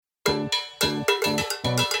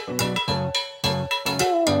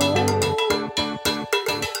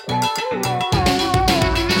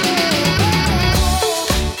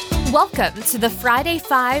Welcome to the Friday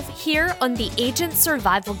Five here on the Agent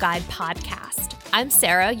Survival Guide podcast. I'm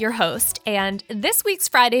Sarah, your host, and this week's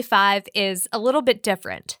Friday Five is a little bit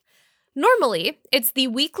different. Normally, it's the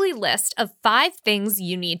weekly list of 5 things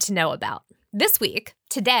you need to know about. This week,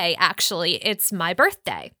 today actually, it's my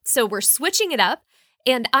birthday, so we're switching it up,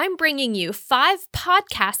 and I'm bringing you 5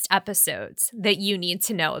 podcast episodes that you need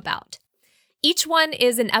to know about. Each one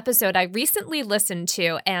is an episode I recently listened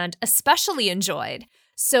to and especially enjoyed.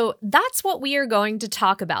 So that's what we are going to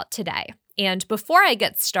talk about today. And before I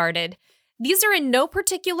get started, these are in no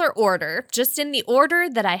particular order, just in the order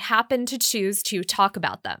that I happen to choose to talk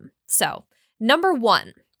about them. So, number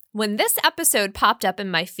 1, when this episode popped up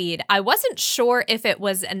in my feed, I wasn't sure if it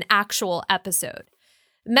was an actual episode.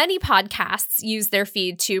 Many podcasts use their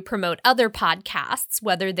feed to promote other podcasts,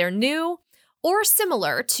 whether they're new or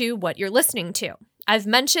similar to what you're listening to. I've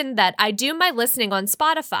mentioned that I do my listening on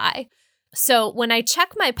Spotify, so when I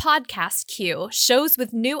check my podcast queue, shows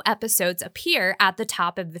with new episodes appear at the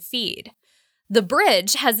top of the feed. The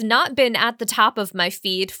Bridge has not been at the top of my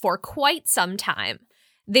feed for quite some time.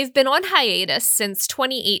 They've been on hiatus since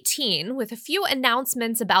 2018 with a few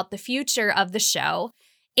announcements about the future of the show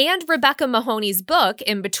and Rebecca Mahoney's book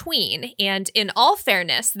in between. And in all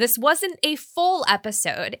fairness, this wasn't a full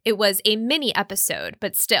episode. It was a mini episode,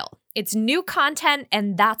 but still, it's new content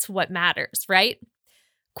and that's what matters, right?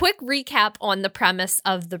 Quick recap on the premise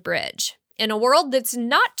of The Bridge. In a world that's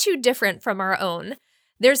not too different from our own,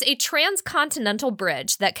 there's a transcontinental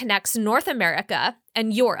bridge that connects North America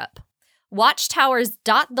and Europe. Watchtowers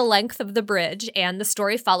dot the length of the bridge, and the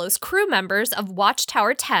story follows crew members of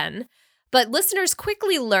Watchtower 10, but listeners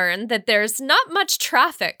quickly learn that there's not much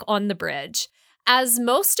traffic on the bridge, as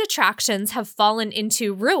most attractions have fallen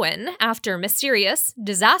into ruin after mysterious,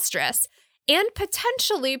 disastrous, and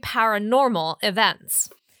potentially paranormal events.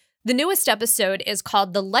 The newest episode is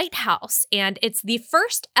called The Lighthouse, and it's the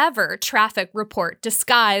first ever traffic report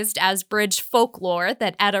disguised as bridge folklore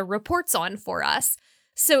that Etta reports on for us.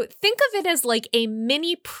 So think of it as like a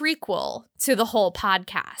mini prequel to the whole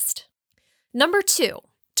podcast. Number 2,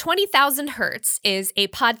 20,000 Hertz is a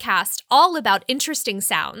podcast all about interesting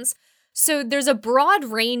sounds. So there's a broad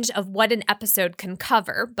range of what an episode can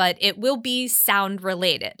cover, but it will be sound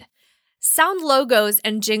related. Sound logos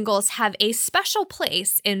and jingles have a special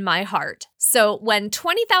place in my heart. So when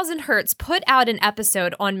 20,000 Hertz put out an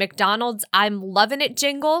episode on McDonald's I'm Lovin' It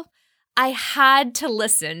jingle, I had to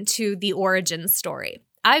listen to the origin story.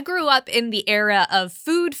 I grew up in the era of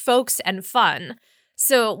food, folks, and fun.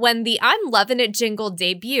 So when the I'm Lovin' It jingle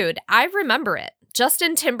debuted, I remember it.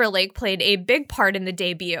 Justin Timberlake played a big part in the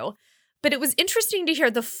debut. But it was interesting to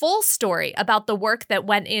hear the full story about the work that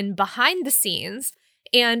went in behind the scenes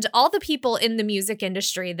and all the people in the music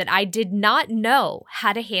industry that I did not know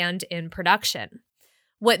had a hand in production.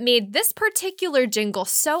 What made this particular jingle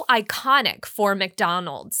so iconic for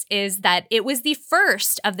McDonald's is that it was the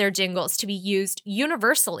first of their jingles to be used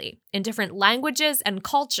universally in different languages and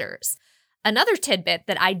cultures. Another tidbit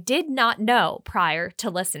that I did not know prior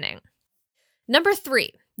to listening. Number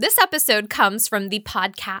 3, this episode comes from the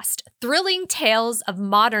podcast Thrilling Tales of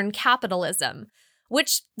Modern Capitalism,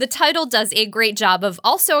 which the title does a great job of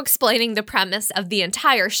also explaining the premise of the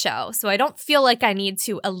entire show, so I don't feel like I need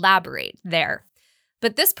to elaborate there.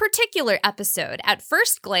 But this particular episode, at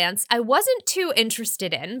first glance, I wasn't too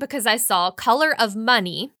interested in because I saw Color of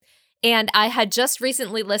Money, and I had just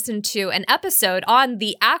recently listened to an episode on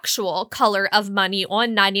the actual Color of Money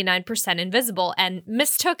on 99% Invisible and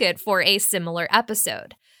mistook it for a similar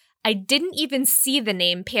episode. I didn't even see the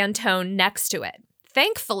name Pantone next to it.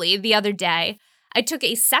 Thankfully, the other day, I took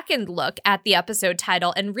a second look at the episode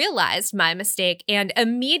title and realized my mistake and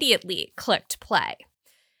immediately clicked play.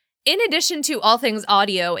 In addition to all things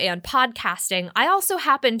audio and podcasting, I also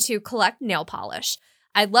happen to collect nail polish.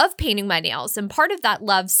 I love painting my nails, and part of that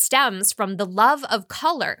love stems from the love of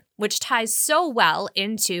color, which ties so well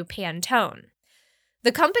into Pantone.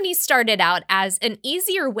 The company started out as an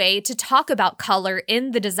easier way to talk about color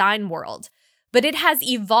in the design world, but it has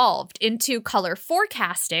evolved into color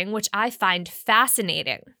forecasting, which I find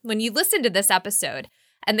fascinating. When you listen to this episode,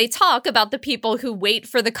 and they talk about the people who wait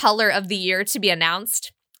for the color of the year to be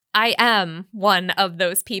announced, I am one of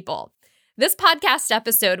those people. This podcast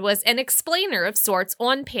episode was an explainer of sorts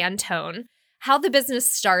on Pantone, how the business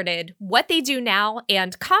started, what they do now,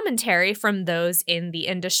 and commentary from those in the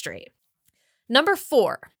industry. Number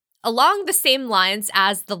 4, along the same lines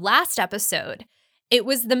as the last episode, it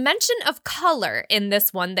was the mention of color in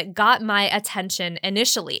this one that got my attention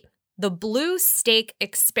initially. The Blue Steak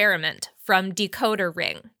Experiment from Decoder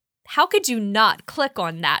Ring. How could you not click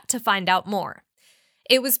on that to find out more?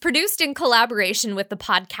 It was produced in collaboration with the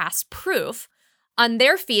podcast Proof. On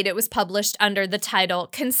their feed, it was published under the title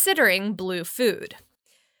Considering Blue Food.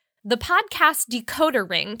 The podcast Decoder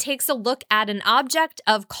Ring takes a look at an object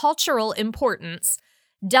of cultural importance,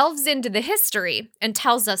 delves into the history, and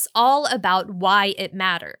tells us all about why it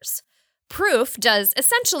matters. Proof does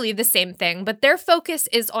essentially the same thing, but their focus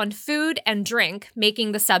is on food and drink,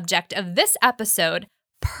 making the subject of this episode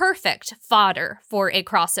perfect fodder for a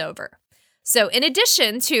crossover. So in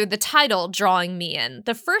addition to the title drawing me in,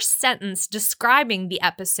 the first sentence describing the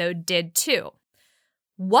episode did too.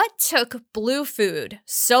 What took Blue Food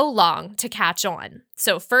so long to catch on?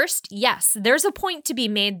 So first, yes, there's a point to be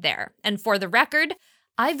made there. And for the record,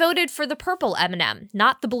 I voted for the purple M&M,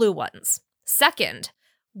 not the blue ones. Second,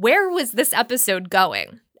 where was this episode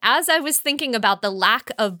going? As I was thinking about the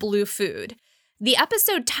lack of blue food, the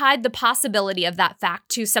episode tied the possibility of that fact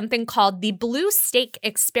to something called the blue steak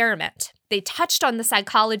experiment. They touched on the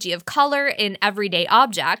psychology of color in everyday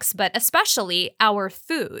objects, but especially our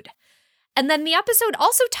food. And then the episode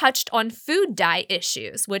also touched on food dye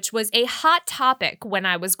issues, which was a hot topic when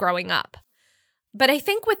I was growing up. But I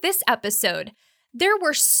think with this episode, there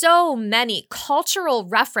were so many cultural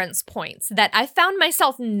reference points that I found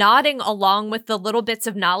myself nodding along with the little bits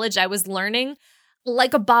of knowledge I was learning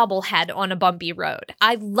like a bobblehead on a bumpy road.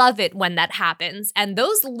 I love it when that happens, and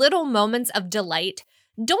those little moments of delight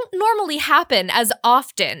don't normally happen as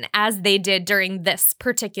often as they did during this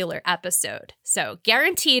particular episode. So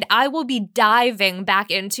guaranteed I will be diving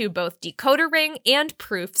back into both Decoder Ring and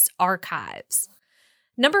Proof's archives.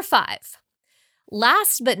 Number 5.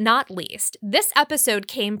 Last but not least, this episode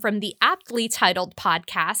came from the aptly titled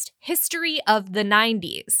podcast History of the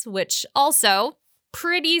 90s, which also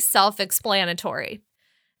pretty self-explanatory.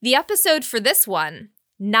 The episode for this one,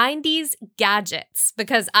 90s gadgets,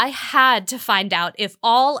 because I had to find out if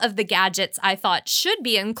all of the gadgets I thought should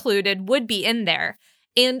be included would be in there.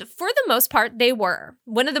 And for the most part, they were.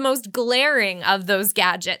 One of the most glaring of those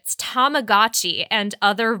gadgets, Tamagotchi and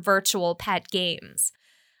other virtual pet games.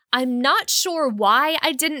 I'm not sure why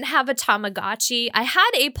I didn't have a Tamagotchi. I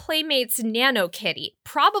had a Playmates Nano Kitty,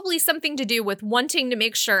 probably something to do with wanting to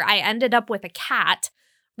make sure I ended up with a cat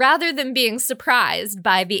rather than being surprised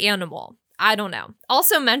by the animal. I don't know.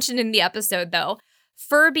 Also mentioned in the episode, though,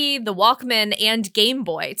 Furby, the Walkman, and Game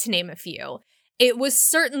Boy, to name a few. It was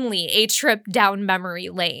certainly a trip down memory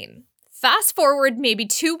lane. Fast forward maybe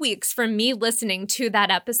 2 weeks from me listening to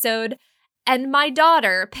that episode, and my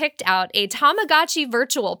daughter picked out a Tamagotchi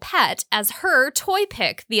virtual pet as her toy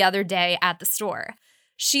pick the other day at the store.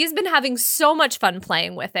 She's been having so much fun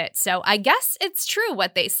playing with it, so I guess it's true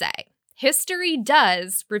what they say. History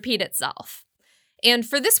does repeat itself. And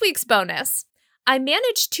for this week's bonus, I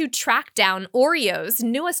managed to track down Oreo's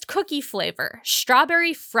newest cookie flavor,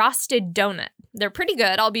 Strawberry Frosted Donut. They're pretty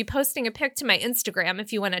good. I'll be posting a pic to my Instagram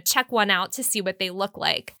if you want to check one out to see what they look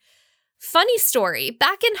like. Funny story,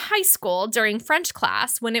 back in high school during French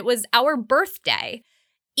class, when it was our birthday,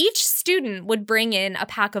 each student would bring in a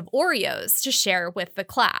pack of Oreos to share with the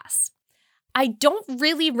class. I don't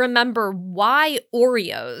really remember why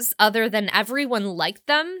Oreos, other than everyone liked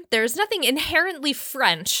them. There's nothing inherently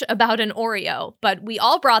French about an Oreo, but we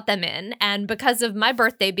all brought them in, and because of my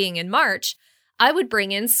birthday being in March, I would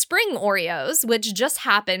bring in spring Oreos, which just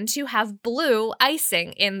happened to have blue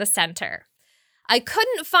icing in the center. I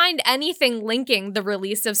couldn't find anything linking the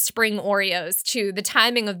release of spring Oreos to the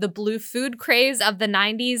timing of the blue food craze of the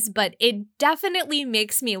 90s, but it definitely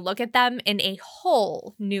makes me look at them in a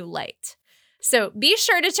whole new light. So be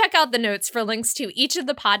sure to check out the notes for links to each of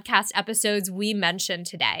the podcast episodes we mentioned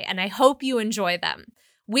today, and I hope you enjoy them.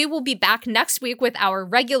 We will be back next week with our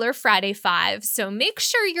regular Friday 5, so make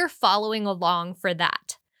sure you're following along for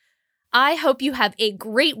that. I hope you have a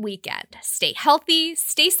great weekend. Stay healthy,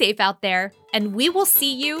 stay safe out there, and we will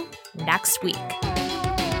see you next week.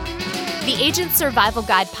 The Agent Survival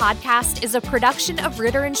Guide podcast is a production of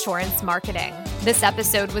Ritter Insurance Marketing. This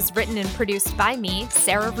episode was written and produced by me,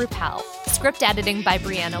 Sarah Ruppel. Script editing by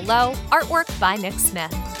Brianna Lowe. Artwork by Nick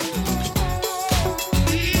Smith.